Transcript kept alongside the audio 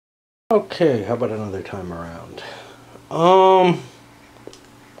Okay, how about another time around? And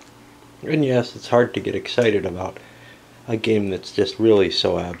yes, it's hard to get excited about a game that's just really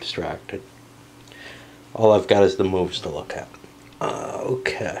so abstract. All I've got is the moves to look at.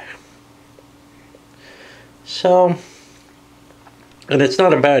 Okay. So, and it's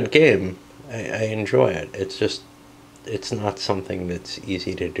not a bad game. I enjoy it. It's just, it's not something that's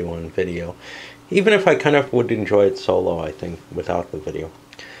easy to do on video. Even if I kind of would enjoy it solo, I think, without the video.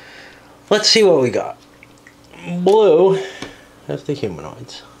 Let's see what we got. Blue has the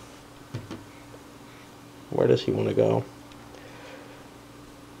humanoids. Where does he want to go?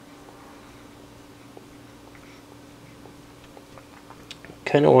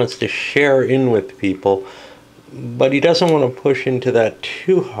 Kind of wants to share in with people, but he doesn't want to push into that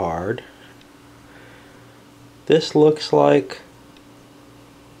too hard. This looks like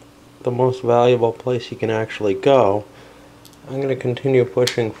the most valuable place he can actually go. I'm going to continue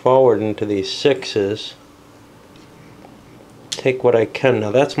pushing forward into these sixes. Take what I can. Now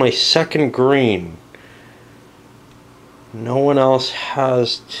that's my second green. No one else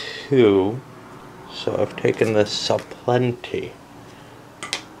has two, so I've taken this aplenty.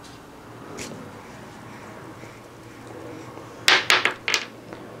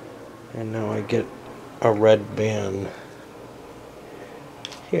 And now I get a red band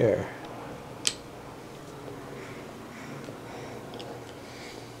here.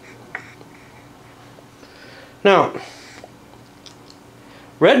 Now,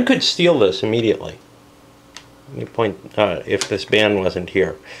 red could steal this immediately. Let me point, if this band wasn't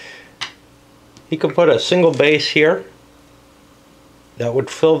here. He could put a single base here. That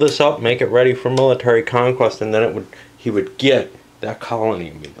would fill this up, make it ready for military conquest, and then he would get that colony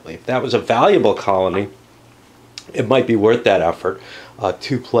immediately. If that was a valuable colony, it might be worth that effort.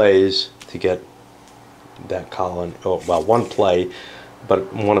 2 plays to get that colony, oh, well, 1 play,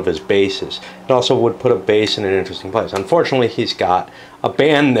 but one of his bases. It also would put a base in an interesting place. Unfortunately, he's got a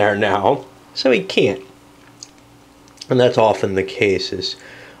band there now, so he can't. And that's often the case, is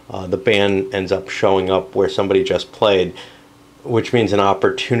the band ends up showing up where somebody just played, which means an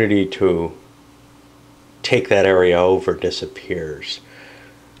opportunity to take that area over disappears.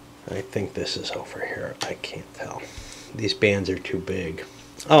 I think this is over here. I can't tell. These bands are too big.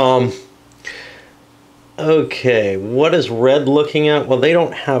 Okay, what is red looking at? Well, they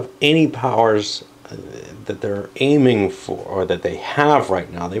don't have any powers that they're aiming for, or that they have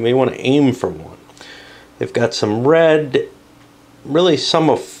right now. They may want to aim for one. They've got some red, really some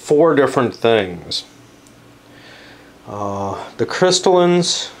of 4 different things. The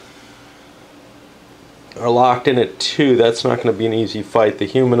crystallines are locked in at 2. That's not going to be an easy fight. The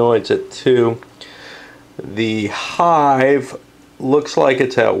humanoids at 2. The hive looks like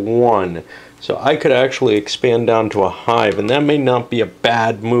it's at 1. So I could actually expand down to a hive, and that may not be a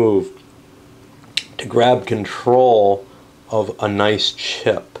bad move to grab control of a nice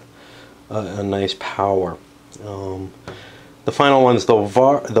chip, a nice power. The final one's the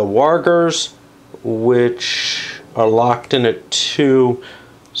wargers, which are locked in at 2,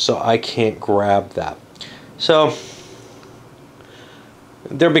 so I can't grab that. So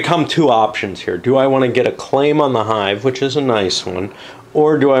there become 2 options here. Do I want to get a claim on the hive, which is a nice one,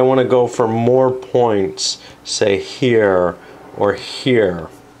 or do I want to go for more points, say here or here?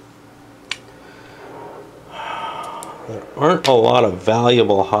 There aren't a lot of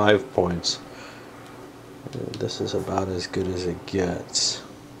valuable hive points. This is about as good as it gets.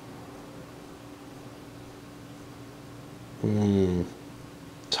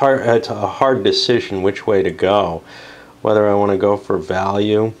 It's a hard decision which way to go. Whether I want to go for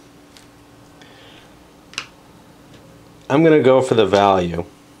value. I'm going to go for the value.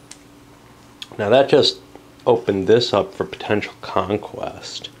 Now that just opened this up for potential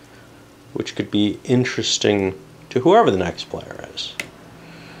conquest, which could be interesting to whoever the next player is.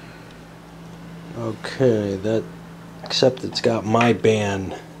 Okay, except it's got my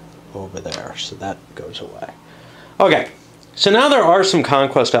band over there, so that goes away. Okay, so now there are some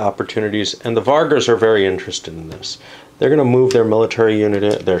conquest opportunities, and the Vargars are very interested in this. They're going to move their military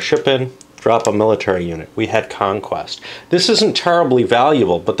unit, their ship in, drop a military unit. We had conquest. This isn't terribly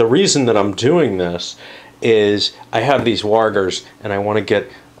valuable, but the reason that I'm doing this is I have these wargars and I want to get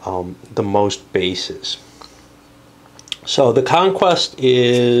the most bases. So the conquest,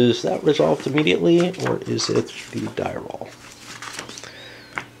 is that resolved immediately, or is it the die roll?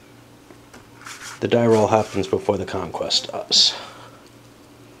 The die roll happens before the conquest does.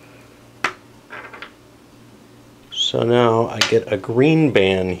 So now I get a green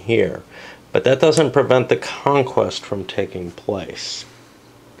band here. But that doesn't prevent the conquest from taking place.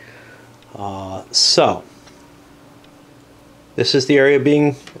 So This is the area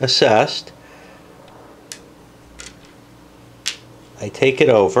being assessed. I take it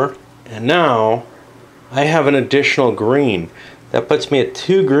over, and now I have an additional green. That puts me at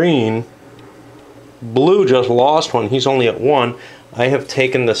 2 green. Blue just lost one. He's only at 1. I have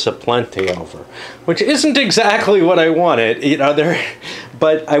taken the Supplente over, which isn't exactly what I wanted, you know,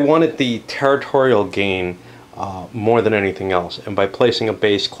 but I wanted the territorial gain more than anything else. And by placing a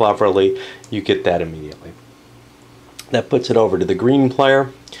base cleverly, you get that immediately. That puts it over to the green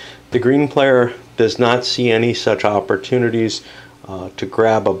player. The green player does not see any such opportunities to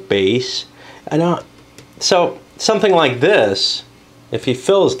grab a base. And so something like this, if he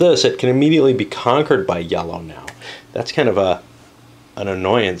fills this, it can immediately be conquered by yellow now. That's kind of an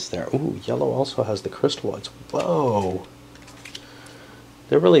annoyance there. Ooh, yellow also has the crystalloids. Whoa.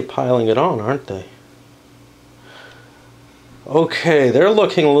 They're really piling it on, aren't they? Okay, they're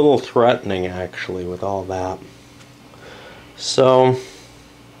looking a little threatening, actually, with all that. So,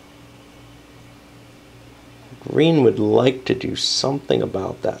 green would like to do something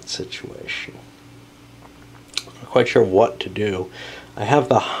about that situation. I'm not quite sure what to do. I have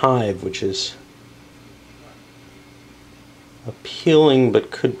the hive, which is appealing but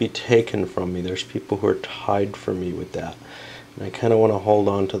could be taken from me. There's people who are tied for me with that. And I kind of want to hold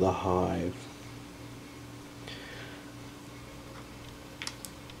on to the hive.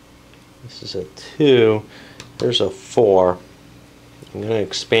 This is a 2. There's a 4. I'm going to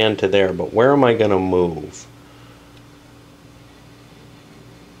expand to there, but where am I going to move?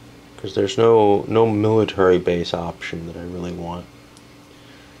 Because there's no military base option that I really want.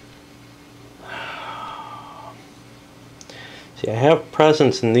 See, I have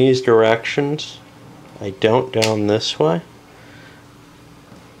presence in these directions. I don't down this way.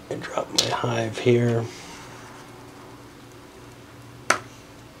 I drop my hive here.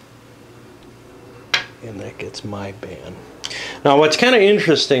 And that gets my ban. Now what's kind of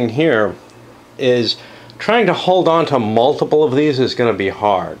interesting here is trying to hold on to multiple of these is going to be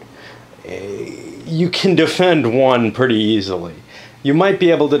hard. You can defend 1 pretty easily. You might be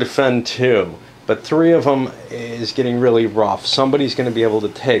able to defend 2. But 3 of them is getting really rough. Somebody's going to be able to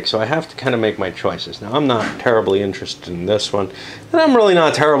take, so I have to kind of make my choices. Now, I'm not terribly interested in this one, and I'm really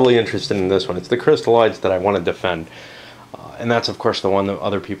not terribly interested in this one. It's the crystalloids that I want to defend. And that's, of course, the one that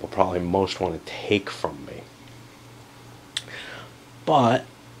other people probably most want to take from me. But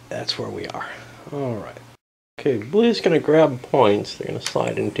that's where we are. All right. Okay, blue's going to grab points. They're going to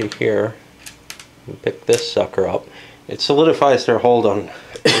slide into here and pick this sucker up. It solidifies their hold on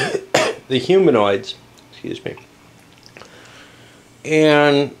the humanoids, excuse me,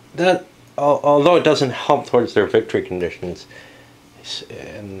 and that, although it doesn't help towards their victory conditions,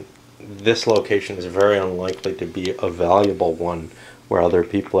 and this location is very unlikely to be a valuable one where other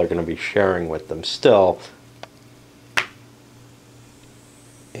people are going to be sharing with them still,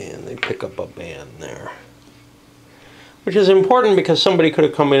 and they pick up a ban there, which is important because somebody could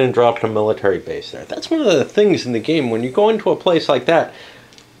have come in and dropped a military base there. That's one of the things in the game. When you go into a place like that,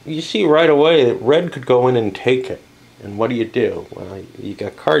 you see right away that red could go in and take it. And what do? Well, you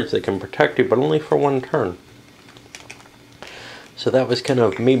got cards that can protect you, but only for 1 turn. So that was kind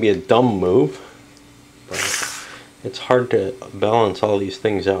of maybe a dumb move. But it's hard to balance all these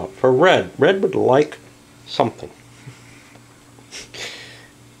things out. For red would like something.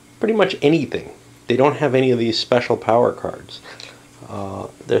 Pretty much anything. They don't have any of these special power cards.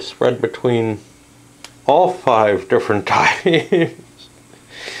 They're spread between all 5 different types.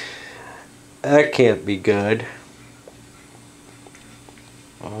 That can't be good.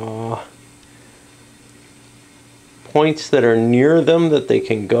 Points that are near them that they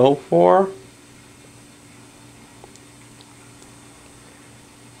can go for.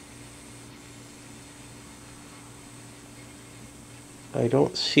 I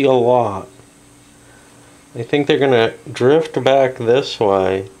don't see a lot. I think they're going to drift back this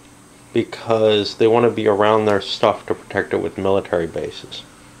way because they want to be around their stuff to protect it with military bases.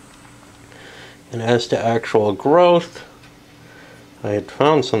 And as to actual growth, I had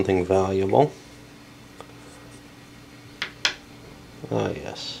found something valuable. Ah,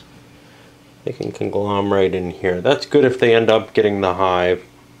 yes. They can conglomerate in here. That's good if they end up getting the hive.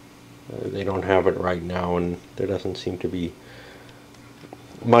 They don't have it right now, and there doesn't seem to be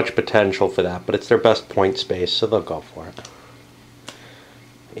much potential for that, but it's their best point space, so they'll go for it.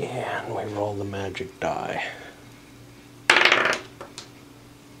 And we roll the magic die.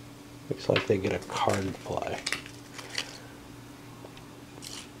 Looks like they get a card play.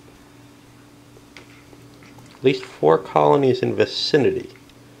 At least 4 colonies in vicinity.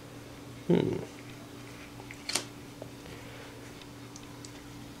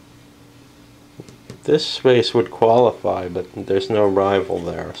 This space would qualify, but there's no rival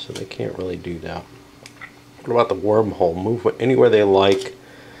there, so they can't really do that. What about the wormhole? Move anywhere they like,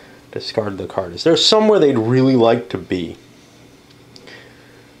 discard the card. Is there somewhere they'd really like to be?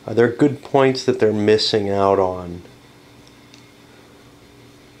 Are there good points that they're missing out on?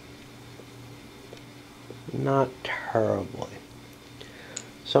 Not terribly.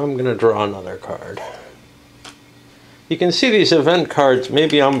 So I'm going to draw another card. You can see these event cards,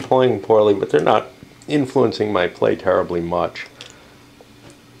 maybe I'm playing poorly, but they're not influencing my play terribly much.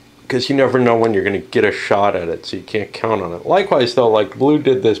 Because you never know when you're going to get a shot at it, so you can't count on it. Likewise, though, like blue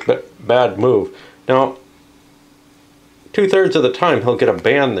did this bad move. Now, 2/3 of the time he'll get a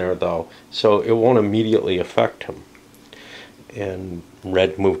ban there, though, so it won't immediately affect him. And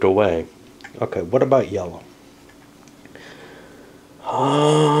red moved away. Okay, what about yellow?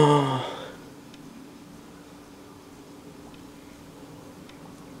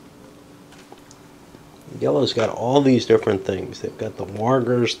 Yellow's got all these different things. They've got the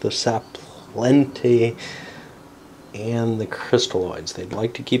wargers, the saplenti, and the crystalloids. They'd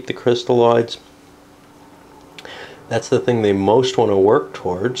like to keep the crystalloids. That's the thing they most want to work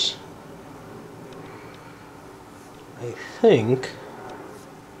towards. I think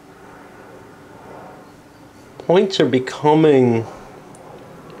points are becoming,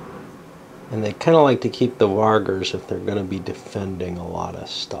 and they kind of like to keep the vargers if they're going to be defending a lot of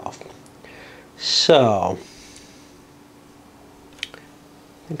stuff. So I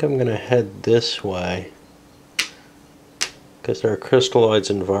think I'm going to head this way because there are crystalloids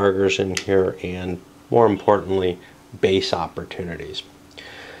and vargers in here, and more importantly, base opportunities.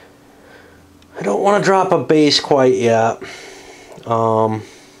 I don't want to drop a base quite yet. If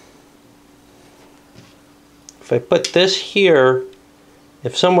I put this here,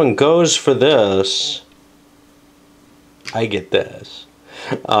 if someone goes for this, I get this.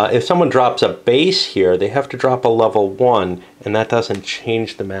 If someone drops a base here, they have to drop a level 1, and that doesn't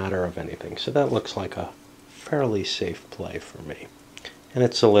change the matter of anything. So that looks like a fairly safe play for me. And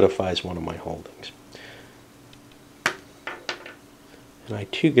it solidifies one of my holdings. And I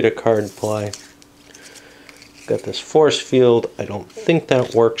too get a card play. Got this force field. I don't think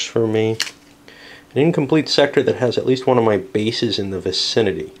that works for me. An incomplete sector that has at least one of my bases in the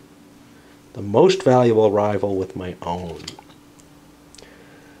vicinity. The most valuable rival with my own.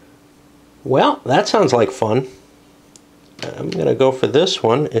 Well, that sounds like fun. I'm going to go for this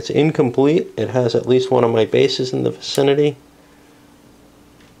one. It's incomplete. It has at least one of my bases in the vicinity.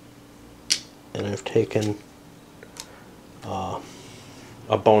 And I've taken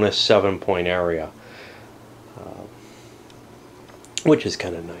a bonus 7-point area, which is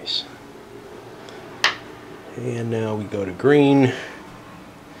kind of nice. And now we go to green,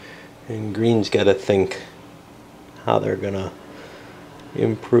 and green's got to think how they're going to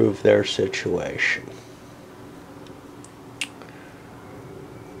improve their situation.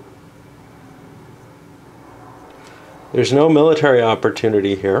 There's no military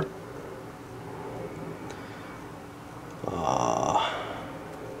opportunity here.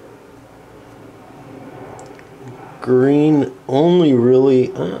 Green only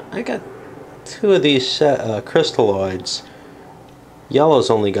really, I got 2 of these crystalloids. Yellow's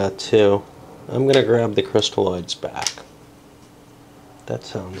only got 2. I'm going to grab the crystalloids back. That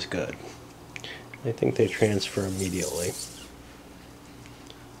sounds good. I think they transfer immediately.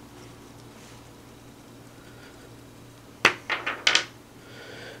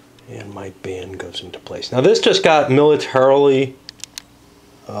 And my ban goes into place. Now this just got militarily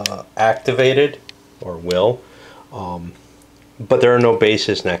activated, or will. But there are no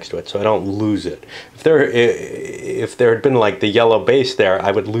bases next to it, so I don't lose it. If there had been like the yellow base there,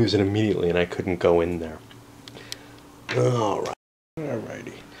 I would lose it immediately, and I couldn't go in there. All right,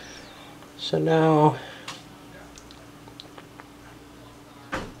 alrighty. So now,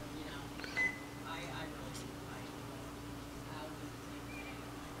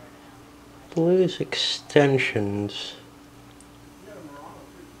 blue's extensions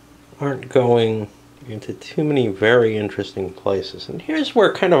aren't going into too many very interesting places. And here's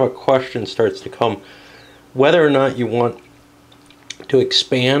where kind of a question starts to come. Whether or not you want to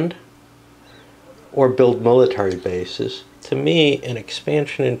expand or build military bases. To me, an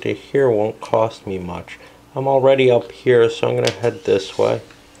expansion into here won't cost me much. I'm already up here, so I'm going to head this way.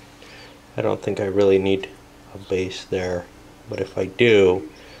 I don't think I really need a base there. But if I do,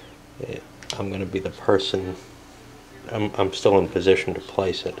 I'm going to be the person. I'm still in position to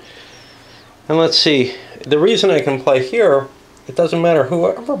place it. And let's see, the reason I can play here, it doesn't matter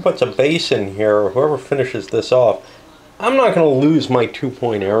whoever puts a base in here or whoever finishes this off, I'm not going to lose my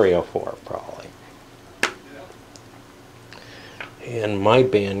 2-point area for it, probably. And my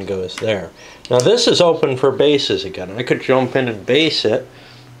ban goes there. Now this is open for bases again. I could jump in and base it,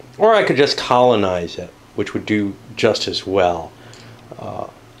 or I could just colonize it, which would do just as well.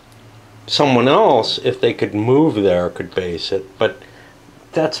 Someone else, if they could move there, could base it, but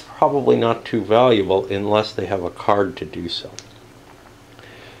that's probably not too valuable unless they have a card to do so.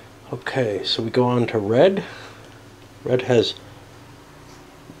 Okay, so we go on to red. Red has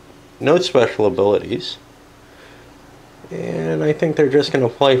no special abilities, and I think they're just going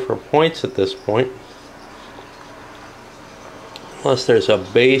to play for points at this point, unless there's a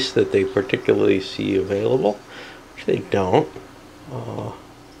base that they particularly see available, which they don't.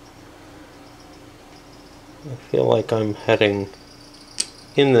 I feel like I'm heading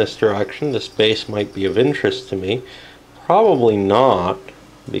in this direction. This base might be of interest to me. Probably not,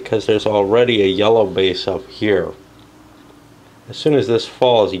 because there's already a yellow base up here. As soon as this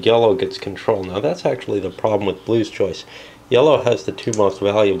falls, yellow gets control. Now that's actually the problem with blue's choice. Yellow has the two most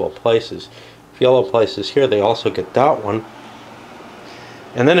valuable places. If yellow places here, they also get that one.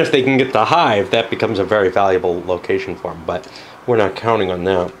 And then if they can get the hive, that becomes a very valuable location for them, but we're not counting on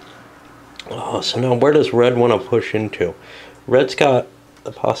that. So now where does red want to push into? Red's got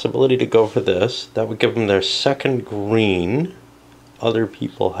the possibility to go for this. That would give them their second green. Other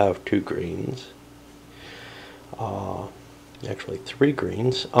people have 2 greens. Actually 3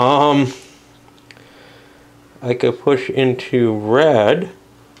 greens. I could push into red.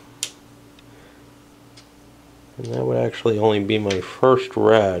 And that would actually only be my first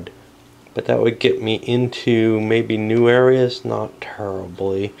red. But that would get me into maybe new areas. Not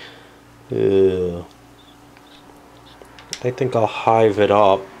terribly. I think I'll hive it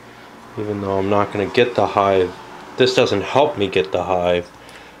up, even though I'm not going to get the hive. This doesn't help me get the hive.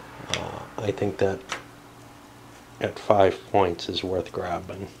 I think that at 5 points is worth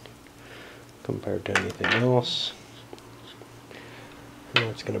grabbing compared to anything else. And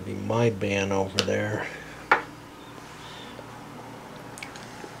that's going to be my ban over there.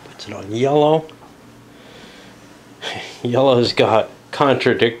 Puts it on yellow. Yellow's got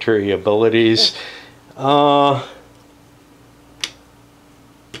contradictory abilities. If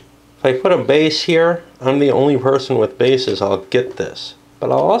I put a base here, I'm the only person with bases. I'll get this.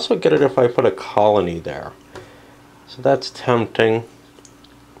 But I'll also get it if I put a colony there. So that's tempting.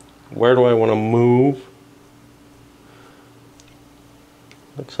 Where do I want to move?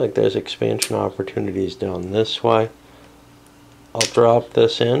 Looks like there's expansion opportunities down this way. I'll drop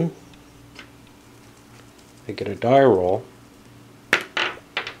this in. I get a die roll,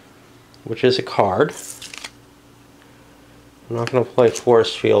 which is a card. I'm not going to play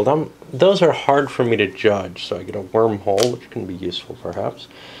force field. Those are hard for me to judge, so I get a wormhole, which can be useful perhaps.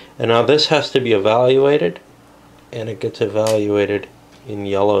 And now this has to be evaluated, and it gets evaluated in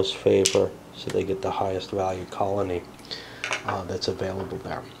yellow's favor, so they get the highest value colony that's available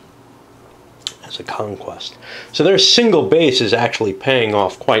there as a conquest. So their single base is actually paying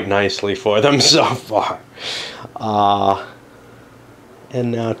off quite nicely for them so far.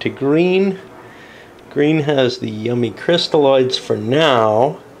 And now to green. Green has the yummy crystalloids for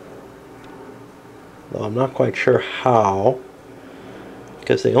now, though I'm not quite sure how,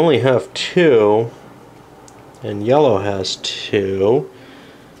 because they only have 2, and yellow has 2.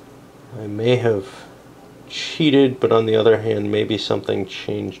 I may have cheated, but on the other hand, maybe something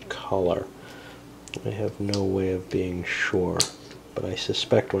changed color. I have no way of being sure, but I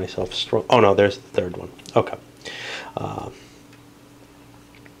suspect myself strong. Oh no, there's the third one. Okay.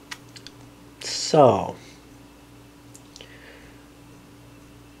 So,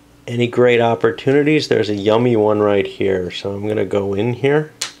 any great opportunities? There's a yummy one right here. So I'm going to go in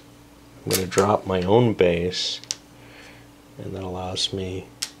here. I'm going to drop my own base. And that allows me...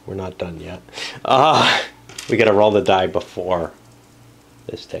 We're not done yet. We got to roll the die before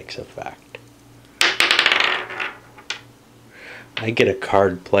this takes effect. I get a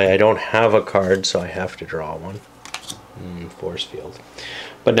card play. I don't have a card, so I have to draw one. Force field.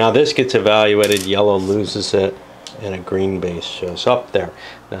 But now this gets evaluated, yellow loses it, and a green base shows up there.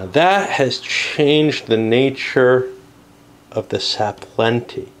 Now that has changed the nature of the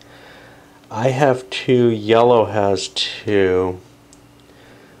Saplenty. I have 2, yellow has 2,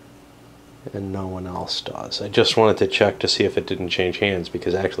 and no one else does. I just wanted to check to see if it didn't change hands,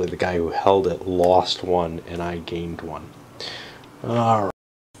 because actually the guy who held it lost 1 and I gained 1.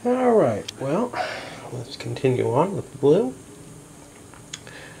 Alright, well, let's continue on with blue.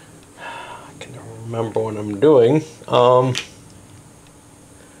 I can remember what I'm doing.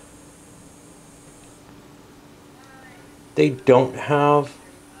 They don't have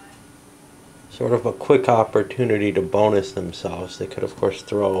sort of a quick opportunity to bonus themselves. They could of course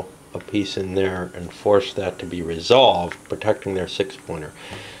throw a piece in there and force that to be resolved, protecting their 6-pointer.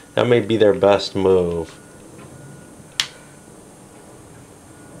 That may be their best move.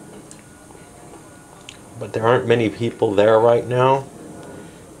 But there aren't many people there right now.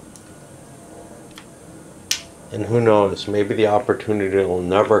 And who knows, maybe the opportunity will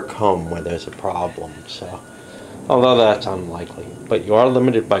never come where there's a problem. So, although that's unlikely. But you are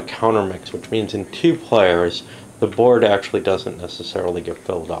limited by countermix, which means in 2 players, the board actually doesn't necessarily get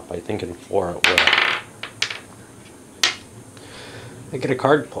filled up. I think in 4 it will. I get a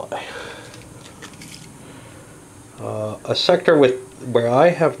card play. A sector where I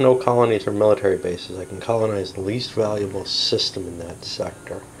have no colonies or military bases, I can colonize the least valuable system in that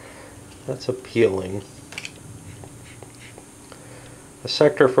sector. That's appealing. A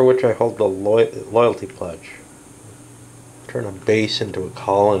sector for which I hold the loyalty pledge. Turn a base into a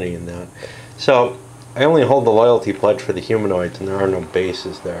colony in that. So I only hold the loyalty pledge for the humanoids, and there are no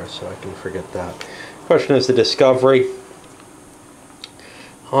bases there, so I can forget that. Question is the discovery.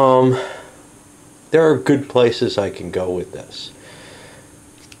 There are good places I can go with this.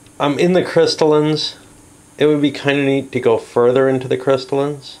 I'm in the crystallines. It would be kind of neat to go further into the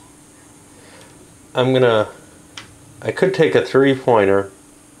crystallines. I could take a 3-pointer.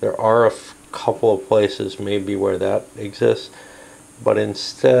 There are a couple of places maybe where that exists. But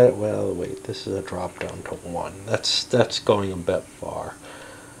instead, well, wait, this is a drop down to 1. That's going a bit far.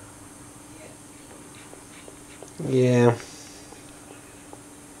 Yeah.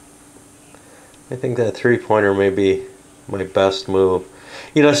 I think that 3-pointer may be my best move.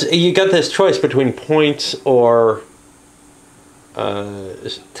 You know, you got this choice between points or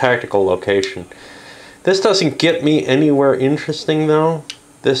tactical location. This doesn't get me anywhere interesting, though.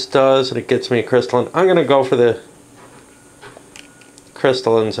 This does, and it gets me a crystalline. I'm going to go for the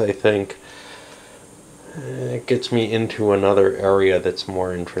crystallines, I think. It gets me into another area that's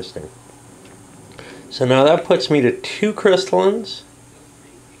more interesting. So now that puts me to 2 crystallines.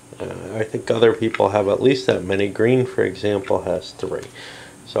 I think other people have at least that many. Green, for example, has 3.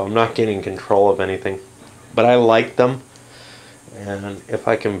 So I'm not getting control of anything. But I like them. And if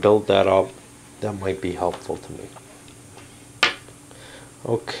I can build that up, that might be helpful to me.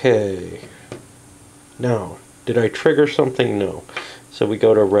 Okay. Now, did I trigger something? No. So we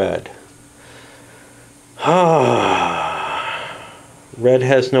go to red. Red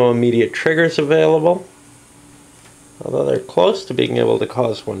has no immediate triggers available. Although they're close to being able to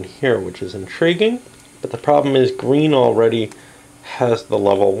cause one here, which is intriguing. But the problem is green already has the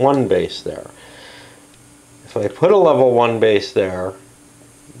level 1 base there. If I put a level 1 base there,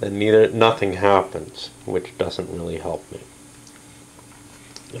 then nothing happens, which doesn't really help me.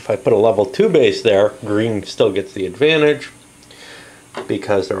 If I put a level 2 base there, green still gets the advantage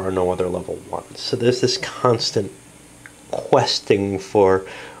because there are no other level 1s. So there's this constant questing for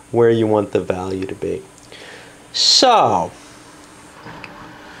where you want the value to be. So,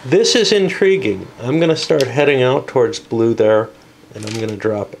 this is intriguing. I'm going to start heading out towards blue there, and I'm going to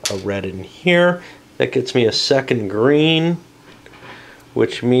drop a red in here. That gets me a second green,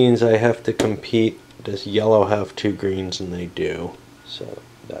 which means I have to compete. Does yellow have 2 greens? And they do. So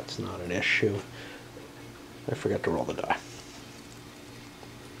that's not an issue. I forgot to roll the die.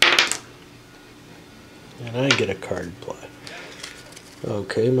 And I get a card play.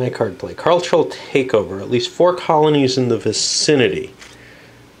 Okay, my card play. Cultural takeover. At least 4 colonies in the vicinity.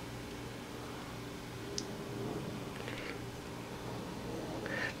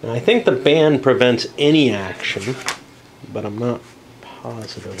 Now I think the ban prevents any action, but I'm not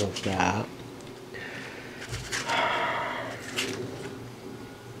positive of that.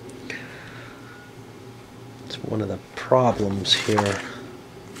 It's one of the problems here.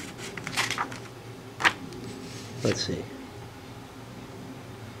 Let's see.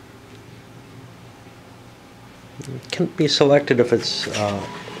 It can't be selected if it's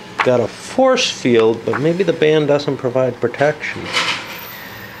got a force field, but maybe the ban doesn't provide protection.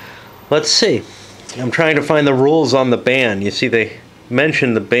 Let's see. I'm trying to find the rules on the ban. You see, they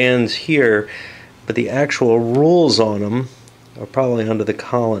mention the bans here, but the actual rules on them are probably under the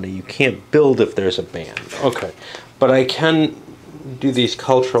colony. You can't build if there's a ban. Okay, but I can do these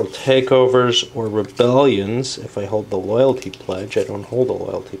cultural takeovers or rebellions if I hold the loyalty pledge. I don't hold a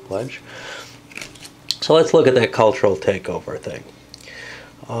loyalty pledge. So let's look at that cultural takeover thing.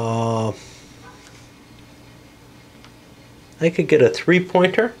 I could get a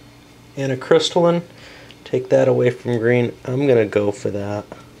 3-pointer and a crystalline. Take that away from green. I'm going to go for that.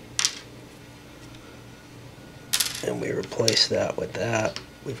 And we replace that with that.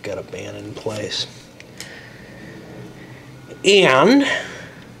 We've got a ban in place. And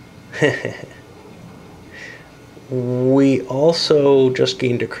We also just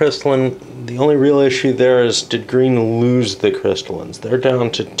gained a crystalline. The only real issue there is, did green lose the crystallines? They're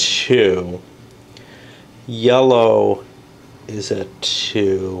down to 2. Yellow is at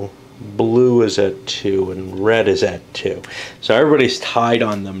 2. Blue is at 2. And red is at 2. So everybody's tied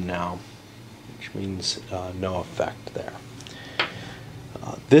on them now, which means no effect there.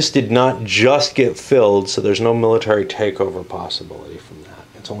 This did not just get filled, so there's no military takeover possibility from that.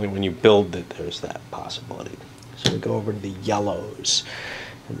 It's only when you build that there's that possibility. So we go over to the yellows.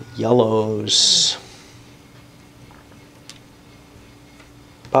 And the yellows,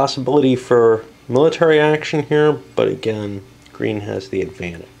 possibility for military action here, but again, green has the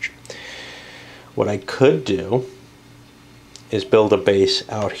advantage. What I could do is build a base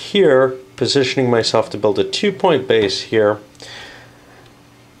out here, positioning myself to build a 2-point base here.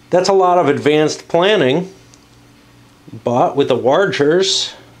 That's a lot of advanced planning, but with the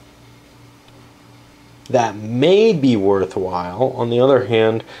Wargers, that may be worthwhile. On the other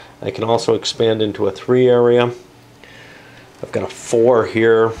hand, I can also expand into a 3 area. I've got a 4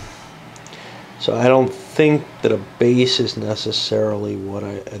 here. So I don't think that a base is necessarily what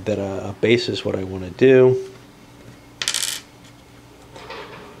a base is what I want to do.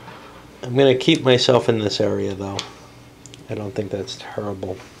 I'm going to keep myself in this area though. I don't think that's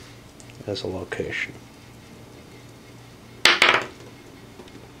terrible as a location.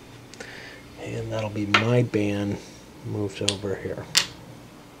 And that'll be my band moved over here.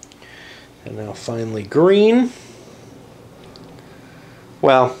 And now finally green.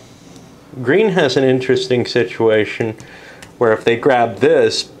 Well, green has an interesting situation where if they grab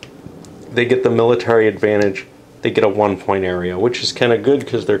this, they get the military advantage. They get a 1-point area, which is kind of good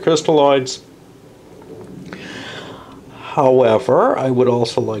because they're crystalloids. However, I would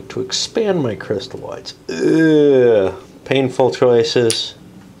also like to expand my crystalloids. Ugh, painful choices,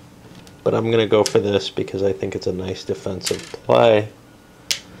 but I'm going to go for this because I think it's a nice defensive play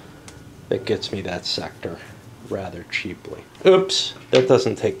that gets me that sector rather cheaply. Oops, that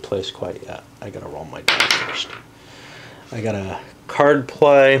doesn't take place quite yet. I got to roll my die first. I got a card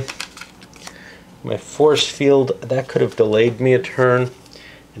play. My force field, that could have delayed me a turn.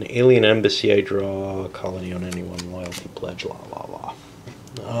 An alien embassy, I draw a colony on anyone, loyalty pledge, la la la.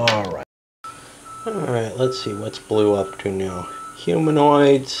 Alright. Alright, let's see, what's blue up to now?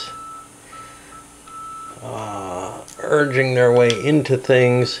 Humanoids. Urging their way into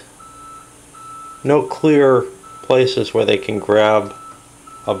things. No clear places where they can grab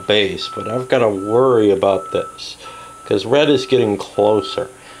a base, but I've got to worry about this. Because red is getting closer.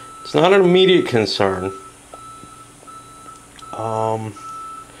 It's not an immediate concern.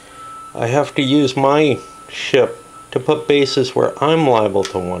 I have to use my ship to put bases where I'm liable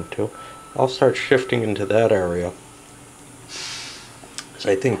to want to. I'll start shifting into that area.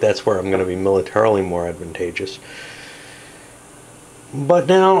 So I think that's where I'm going to be militarily more advantageous. But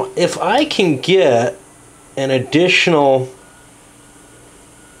now, if I can get an additional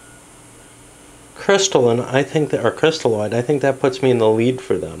crystalline, I think that, or crystalloid, I think that puts me in the lead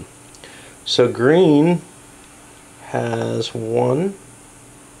for them. So green has 1,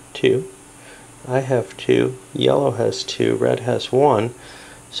 2. I have 2. Yellow has 2. Red has 1.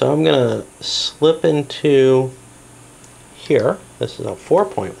 So I'm going to slip into here. This is a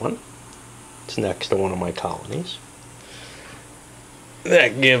 4.1. It's next to one of my colonies.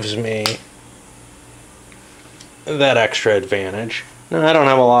 That gives me that extra advantage. Now, I don't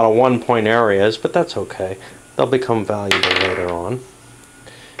have a lot of 1-point areas, but that's okay. They'll become valuable later on.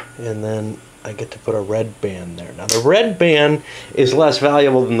 And then I get to put a red band there. Now, the red band is less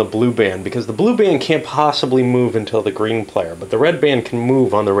valuable than the blue band because the blue band can't possibly move until the green player, but the red band can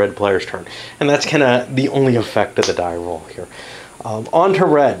move on the red player's turn. And that's kind of the only effect of the die roll here. On to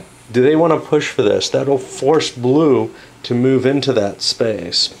red. Do they want to push for this? That'll force blue to move into that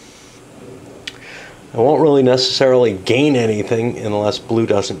space. I won't really necessarily gain anything unless blue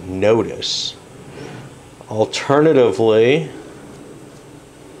doesn't notice. Alternatively,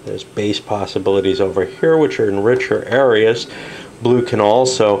 there's base possibilities over here, which are in richer areas. Blue can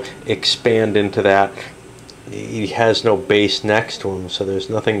also expand into that. He has no base next to him, so there's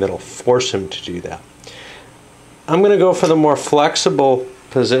nothing that'll force him to do that. I'm going to go for the more flexible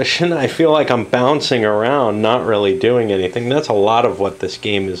position. I feel like I'm bouncing around, not really doing anything. That's a lot of what this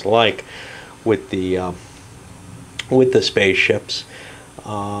game is like with the spaceships.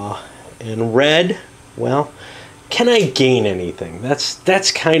 And red, well, can I gain anything?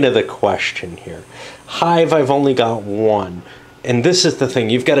 That's kind of the question here. Hive, I've only got 1. And this is the thing,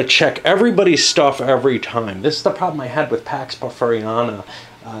 you've got to check everybody's stuff every time. This is the problem I had with Pax Porfiriana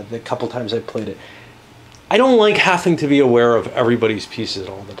the couple times I played it. I don't like having to be aware of everybody's pieces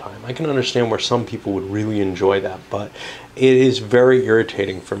all the time. I can understand where some people would really enjoy that, but it is very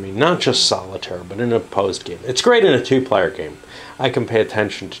irritating for me. Not just solitaire, but in a opposed game. It's great in a two-player game. I can pay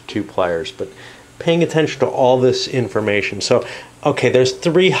attention to two players, but paying attention to all this information. So, okay, there's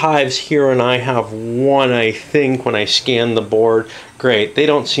 3 hives here, and I have 1, I think, when I scan the board. Great. They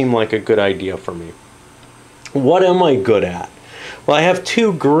don't seem like a good idea for me. What am I good at? Well, I have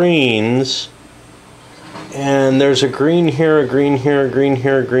 2 greens, and there's a green here, a green here, a green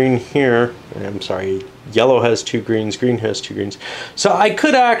here, a green here. I'm sorry, yellow has 2 greens, green has 2 greens. So I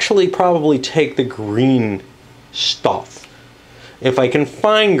could actually probably take the green stuff. If I can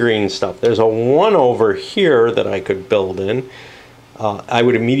find green stuff, there's a 1 over here that I could build in. I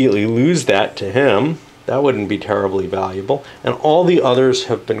would immediately lose that to him. That wouldn't be terribly valuable. And all the others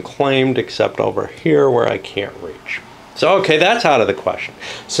have been claimed except over here where I can't reach. So, okay, that's out of the question.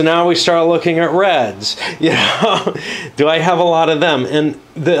 So now we start looking at reds. You know, do I have a lot of them? And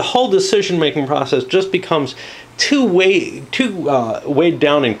the whole decision-making process just becomes too weighed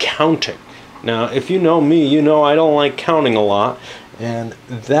down in counting. Now, if you know me, you know I don't like counting a lot, and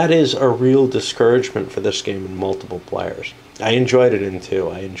that is a real discouragement for this game in multiple players. I enjoyed it in 2.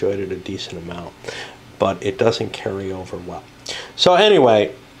 I enjoyed it a decent amount, but it doesn't carry over well. So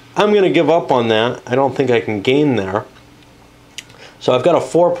anyway, I'm going to give up on that. I don't think I can gain there. So I've got a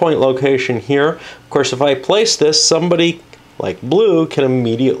 4-point location here. Of course, if I place this, somebody like blue can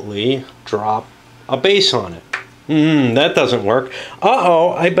immediately drop a base on it. That doesn't work.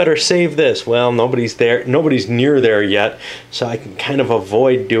 Uh-oh, I better save this. Well, nobody's there. Nobody's near there yet, so I can kind of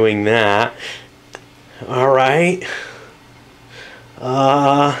avoid doing that. All right.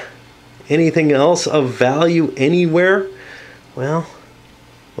 Anything else of value anywhere? Well,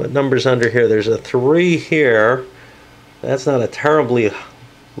 what number's under here? There's a 3 here. That's not a terribly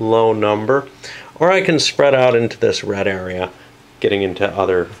low number. Or I can spread out into this red area, getting into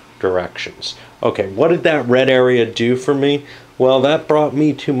other directions. Okay, what did that red area do for me? Well, that brought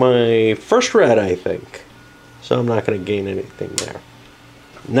me to my first red, I think. So I'm not going to gain anything there.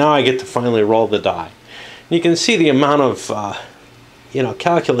 Now I get to finally roll the die. You can see the amount of,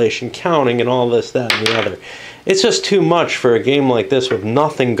 calculation, counting, and all this, that, and the other. It's just too much for a game like this with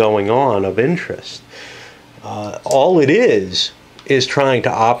nothing going on of interest. All it is trying to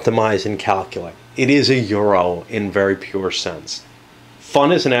optimize and calculate. It is a Euro in very pure sense.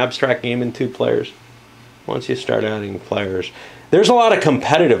 Fun is an abstract game in 2 players. Once you start adding players, there's a lot of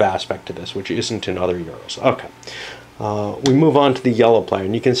competitive aspect to this, which isn't in other Euros. Okay, we move on to the yellow player,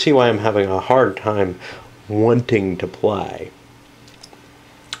 and you can see why I'm having a hard time wanting to play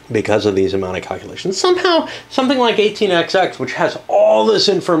because of these amount of calculations. Somehow, something like 18xx, which has all this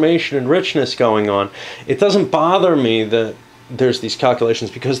information and richness going on, it doesn't bother me that there's these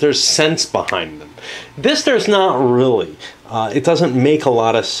calculations because there's sense behind them. This, there's not really. It doesn't make a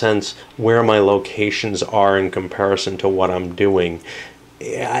lot of sense where my locations are in comparison to what I'm doing.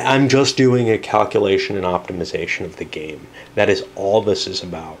 I'm just doing a calculation and optimization of the game. That is all this is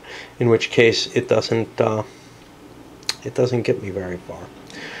about. In which case, it doesn't get me very far.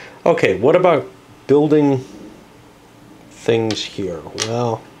 Okay, what about building things here?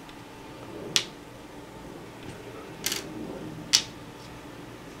 Well,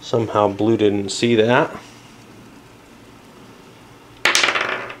 somehow blue didn't see that.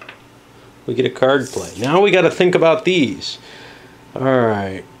 We get a card play. Now we got to think about these. All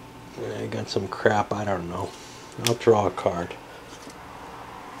right, I got some crap. I don't know. I'll draw a card.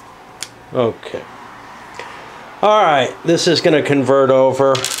 Okay. All right, this is going to convert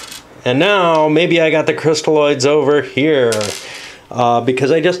over. And now maybe I got the crystalloids over here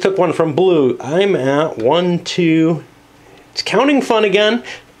because I just took one from blue. I'm at 1, 2. It's counting fun again.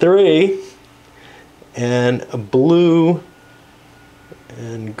 3. And blue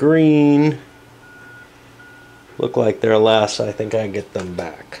and green look like they're less. I think I get them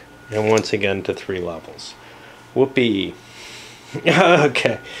back. And once again to 3 levels. Whoopee.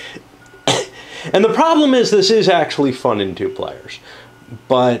 Okay. And the problem is this is actually fun in 2 players.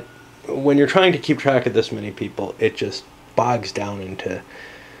 But when you're trying to keep track of this many people, it just bogs down into...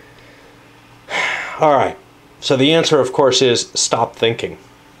 Alright, so the answer, of course, is stop thinking.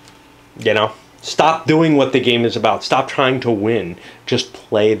 You know? Stop doing what the game is about. Stop trying to win. Just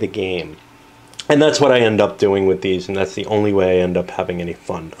play the game. And that's what I end up doing with these, and that's the only way I end up having any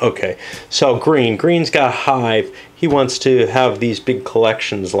fun. Okay, so green. Green's got hive. He wants to have these big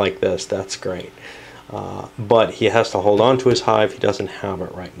collections like this. That's great. But he has to hold on to his hive. He doesn't have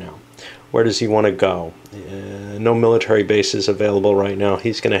it right now. Where does he want to go? No military bases available right now.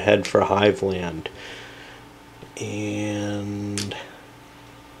 He's going to head for hive land. And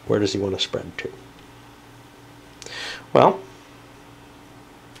where does he want to spread to? Well,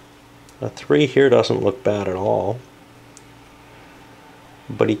 a 3 here doesn't look bad at all.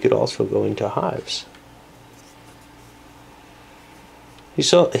 But he could also go into hives.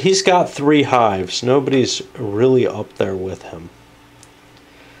 He's got 3 hives. Nobody's really up there with him.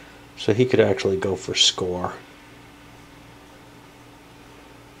 So he could actually go for score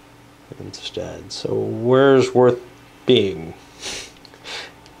instead. So where's worth being?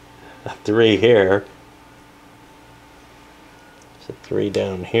 A 3 here. There's a 3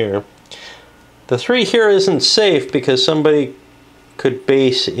 down here. The 3 here isn't safe because somebody could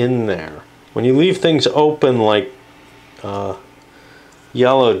base in there. When you leave things open like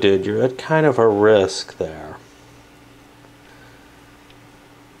yellow did, you're at kind of a risk there.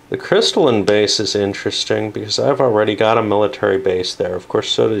 The crystalline base is interesting because I've already got a military base there. Of course,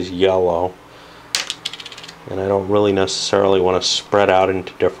 so does yellow. And I don't really necessarily want to spread out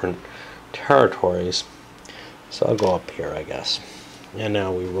into different territories. So I'll go up here, I guess. And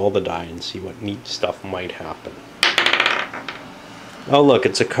now we roll the die and see what neat stuff might happen. Oh look,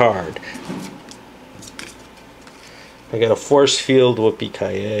 it's a card. I got a force field,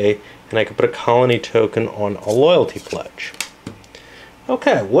 Yippee-ki-yay, and I can put a colony token on a loyalty pledge.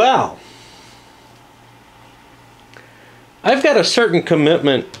 Okay, well, I've got a certain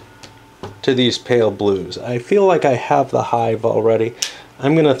commitment to these pale blues. I feel like I have the hive already.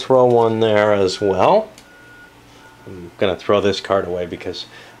 I'm going to throw one there as well. I'm going to throw this card away because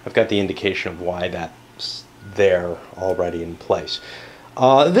I've got the indication of why that's there already in place.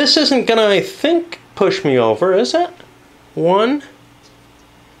 This isn't going to, I think, push me over, is it? 1.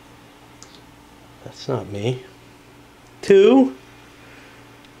 That's not me. 2.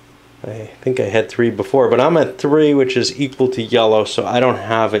 I think I had 3 before, but I'm at 3, which is equal to yellow, so I don't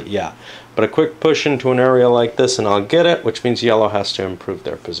have it yet. But a quick push into an area like this and I'll get it, which means yellow has to improve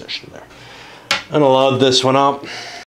their position there. I'm going to load this one up.